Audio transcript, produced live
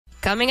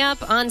Coming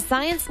up on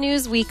Science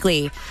News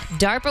Weekly,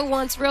 Darpa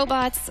wants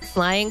robots,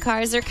 flying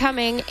cars are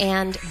coming,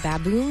 and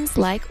baboons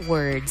like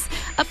words.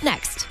 Up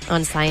next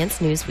on Science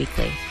News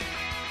Weekly.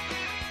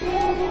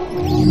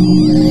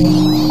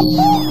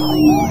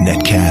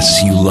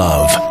 Netcasts you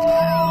love.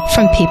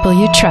 From people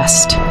you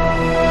trust.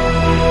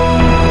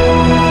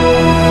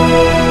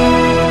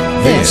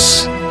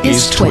 This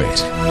is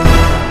TWiT.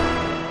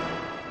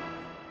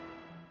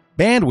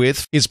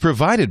 Bandwidth is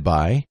provided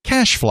by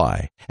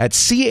Cachefly at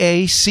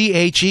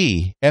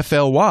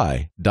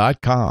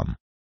CACHEFLY.com.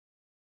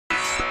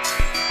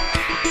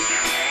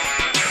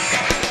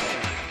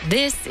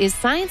 This is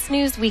Science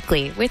News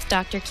Weekly with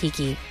Dr.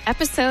 Kiki,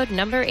 episode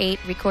number 8,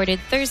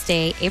 recorded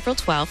Thursday, April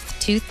 12th,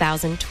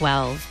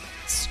 2012.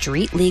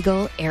 Street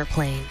legal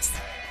airplanes.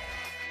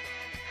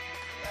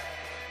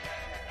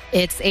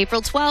 It's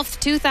April 12th,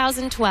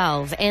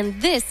 2012,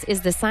 and this is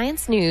the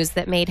science news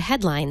that made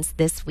headlines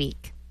this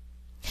week.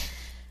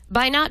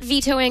 By not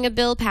vetoing a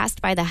bill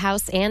passed by the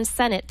House and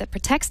Senate that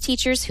protects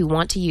teachers who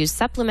want to use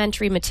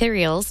supplementary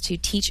materials to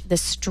teach the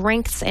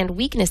strengths and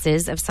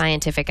weaknesses of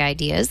scientific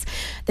ideas,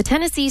 the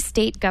Tennessee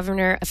state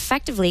governor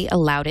effectively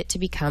allowed it to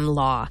become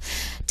law.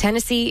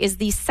 Tennessee is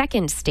the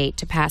second state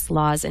to pass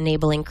laws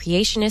enabling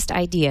creationist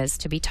ideas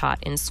to be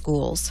taught in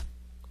schools.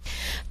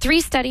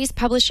 3 studies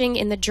publishing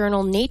in the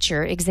journal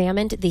Nature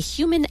examined the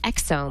human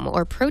exome,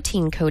 or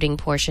protein coding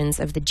portions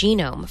of the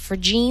genome, for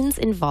genes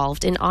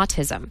involved in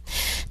autism.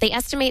 They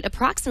estimate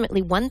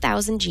approximately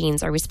 1,000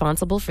 genes are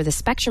responsible for the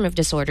spectrum of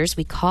disorders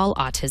we call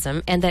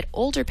autism, and that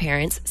older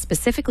parents,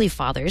 specifically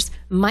fathers,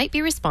 might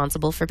be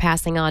responsible for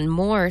passing on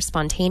more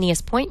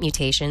spontaneous point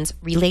mutations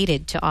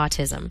related to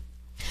autism.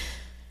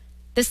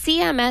 The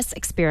CMS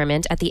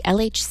experiment at the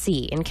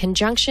LHC, in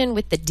conjunction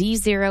with the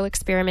D0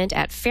 experiment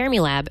at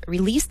Fermilab,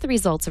 released the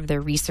results of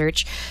their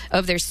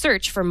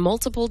search for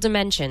multiple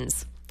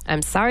dimensions.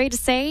 I'm sorry to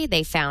say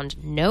they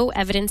found no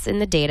evidence in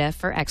the data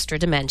for extra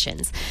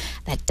dimensions.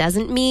 That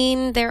doesn't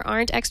mean there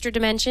aren't extra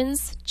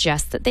dimensions,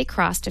 just that they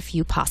crossed a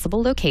few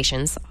possible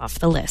locations off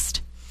the list.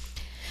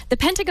 The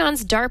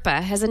Pentagon's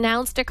Darpa has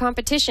announced a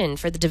competition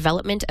for the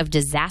development of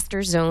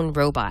disaster zone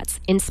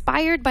robots.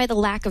 Inspired by the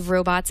lack of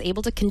robots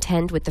able to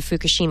contend with the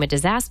Fukushima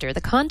disaster,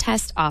 the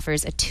contest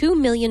offers a $2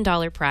 million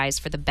prize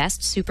for the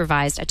best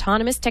supervised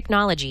autonomous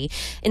technology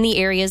in the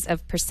areas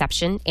of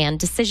perception and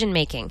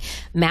decision-making,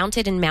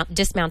 mounted and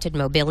dismounted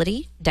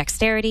mobility,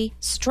 dexterity,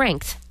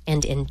 strength,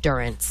 and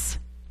endurance.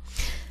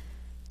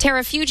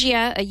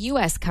 Terrafugia, a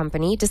U.S.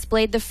 company,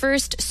 displayed the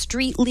first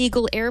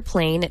street-legal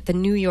airplane at the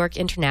New York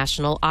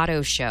International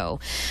Auto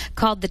Show.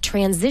 Called the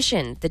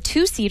Transition, the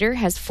 2-seater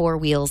has 4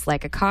 wheels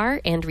like a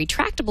car and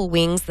retractable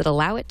wings that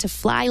allow it to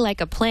fly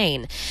like a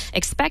plane.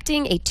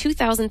 Expecting a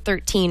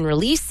 2013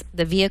 release,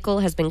 the vehicle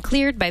has been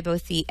cleared by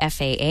both the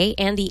FAA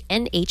and the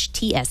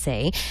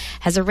NHTSA,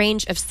 has a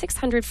range of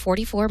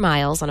 644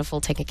 miles on a full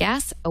tank of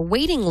gas, a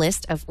waiting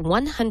list of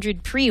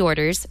 100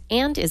 pre-orders,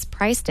 and is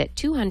priced at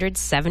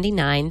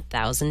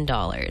 $279,000.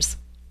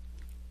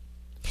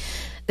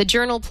 The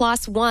journal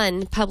PLOS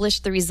ONE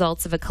published the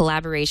results of a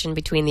collaboration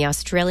between the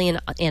Australian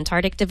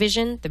Antarctic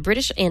Division, the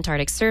British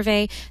Antarctic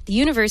Survey, the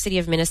University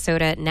of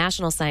Minnesota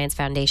National Science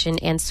Foundation,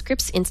 and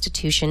Scripps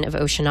Institution of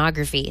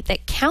Oceanography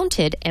that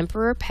counted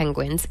emperor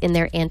penguins in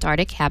their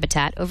Antarctic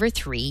habitat over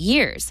 3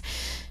 years.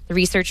 The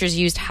researchers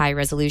used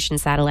high-resolution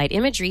satellite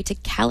imagery to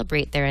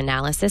calibrate their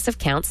analysis of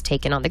counts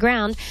taken on the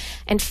ground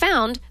and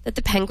found that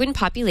the penguin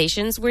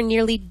populations were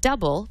nearly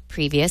double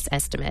previous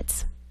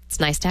estimates. It's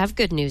nice to have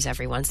good news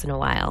every once in a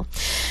while.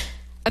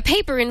 A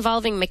paper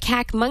involving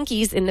macaque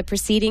monkeys in the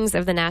Proceedings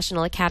of the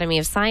National Academy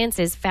of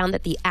Sciences found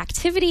that the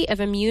activity of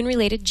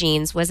immune-related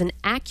genes was an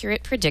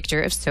accurate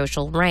predictor of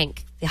social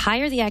rank. The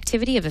higher the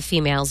activity of a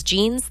female's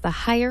genes, the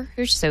higher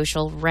her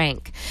social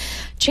rank.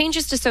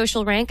 Changes to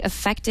social rank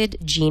affected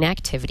gene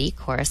activity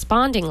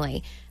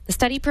correspondingly. The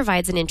study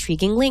provides an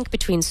intriguing link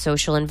between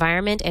social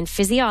environment and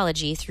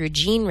physiology through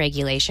gene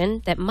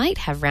regulation that might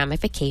have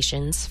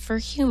ramifications for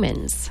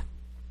humans.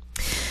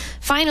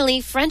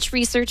 Finally, French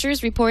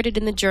researchers reported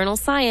in the journal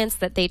Science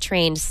that they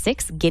trained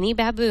 6 guinea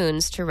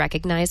baboons to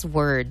recognize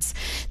words.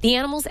 The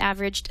animals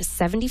averaged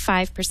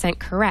 75%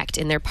 correct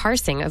in their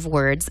parsing of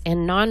words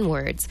and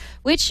non-words,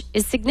 which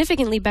is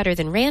significantly better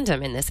than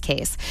random in this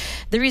case.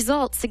 The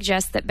results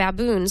suggest that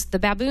the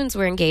baboons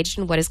were engaged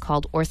in what is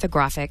called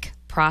orthographic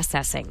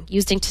processing,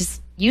 using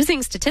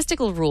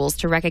statistical rules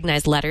to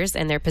recognize letters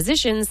and their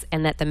positions,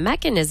 and that the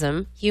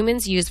mechanism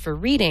humans use for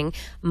reading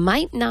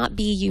might not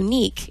be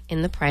unique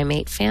in the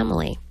primate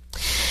family.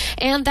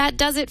 And that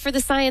does it for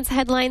the science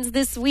headlines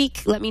this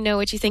week. Let me know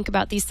what you think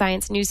about these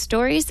science news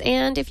stories,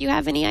 and if you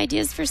have any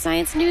ideas for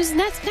science news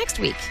next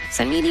week,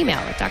 send me an email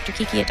at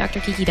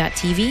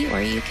drkiki@drkiki.tv,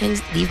 or you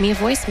can leave me a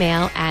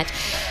voicemail at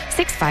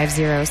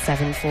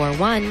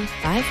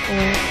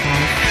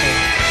 650-741-5455.